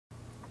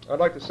I'd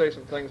like to say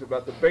some things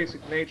about the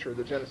basic nature of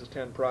the Genesis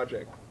 10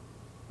 project.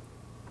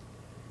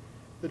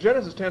 The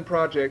Genesis 10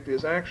 project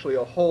is actually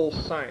a whole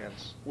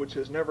science which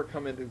has never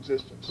come into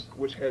existence,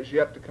 which has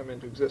yet to come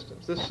into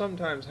existence. This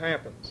sometimes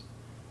happens.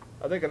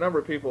 I think a number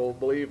of people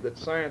believe that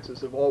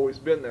sciences have always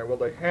been there. Well,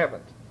 they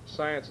haven't.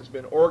 Science has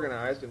been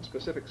organized, and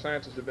specific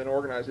sciences have been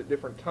organized at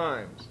different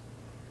times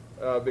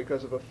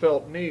because of a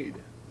felt need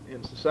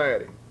in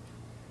society.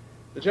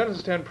 The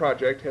Genesis 10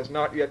 project has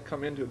not yet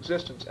come into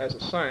existence as a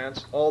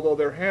science, although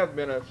there have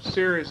been a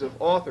series of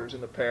authors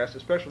in the past,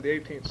 especially the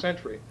 18th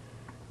century,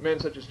 men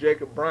such as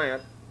Jacob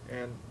Bryant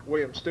and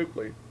William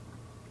Stukeley,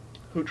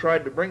 who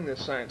tried to bring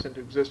this science into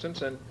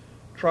existence and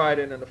tried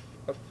in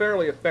a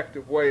fairly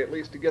effective way at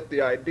least to get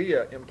the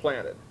idea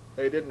implanted.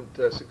 They didn't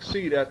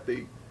succeed at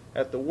the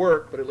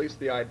work, but at least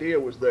the idea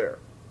was there.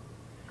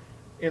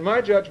 In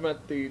my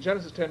judgment, the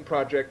Genesis 10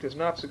 project has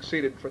not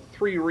succeeded for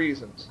three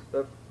reasons.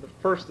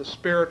 First, the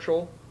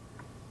spiritual,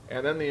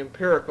 and then the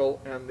empirical,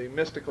 and the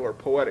mystical or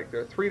poetic. There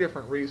are three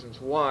different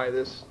reasons why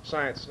this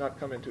science has not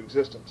come into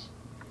existence.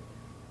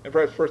 And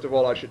perhaps first of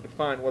all I should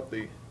define what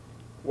the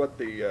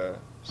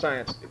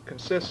science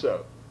consists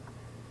of.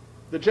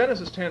 The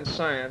Genesis 10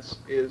 science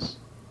is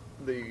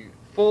the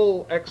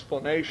full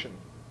explanation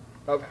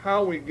of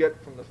how we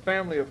get from the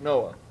family of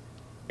Noah,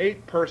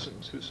 8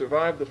 persons who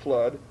survived the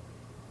flood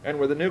and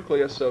were the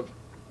nucleus of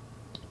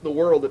the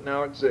world that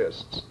now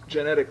exists,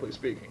 genetically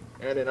speaking,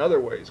 and in other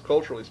ways,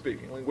 culturally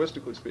speaking,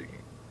 linguistically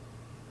speaking.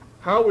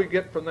 How we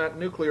get from that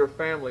nuclear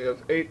family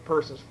of 8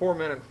 persons, 4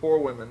 men and 4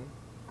 women,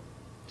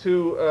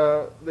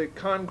 to the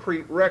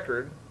concrete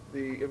record,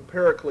 the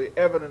empirically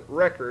evident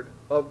record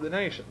of the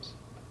nations.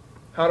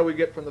 How do we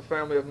get from the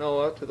family of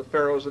Noah to the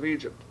pharaohs of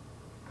Egypt?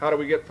 How do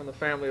we get from the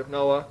family of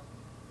Noah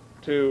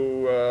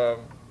to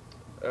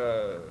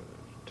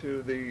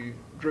the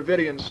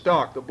Dravidian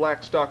stock, the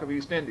black stock of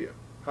East India?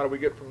 How do we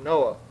get from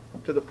Noah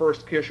to the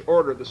first Kish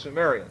order, the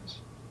Sumerians?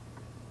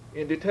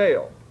 In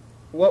detail,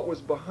 what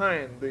was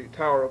behind the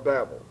Tower of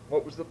Babel?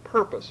 What was the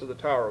purpose of the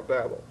Tower of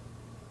Babel?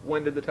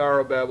 When did the Tower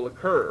of Babel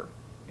occur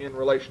in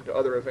relation to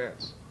other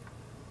events?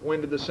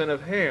 When did the sin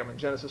of Ham in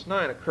Genesis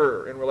 9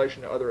 occur in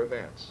relation to other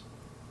events?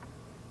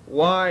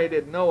 Why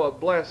did Noah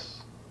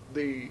bless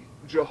the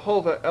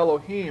Jehovah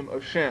Elohim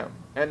of Shem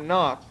and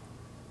not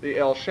the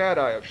El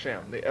Shaddai of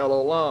Shem, the El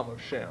Olam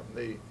of Shem,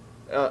 the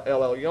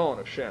El Elyon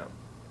of Shem?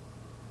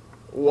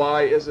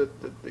 Why is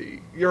it that the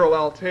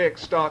Euro-Altaic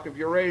stock of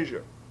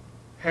Eurasia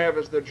have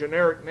as their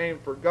generic name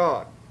for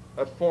God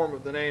a form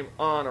of the name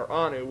An or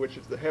Anu, which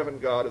is the heaven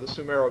god of the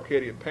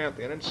Sumero-Akkadian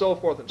pantheon, and so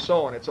forth and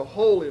so on? It's a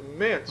whole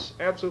immense,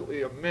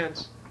 absolutely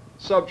immense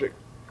subject.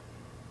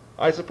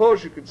 I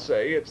suppose you could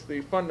say it's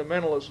the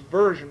fundamentalist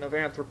version of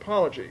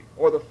anthropology,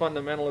 or the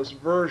fundamentalist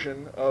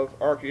version of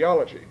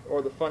archaeology,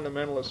 or the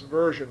fundamentalist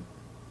version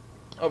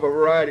of a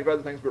variety of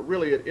other things, but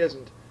really it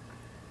isn't.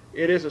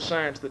 It is a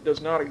science that does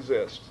not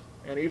exist,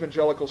 and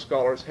evangelical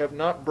scholars have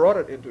not brought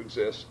it into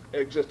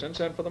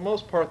existence, and for the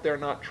most part they're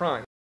not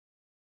trying.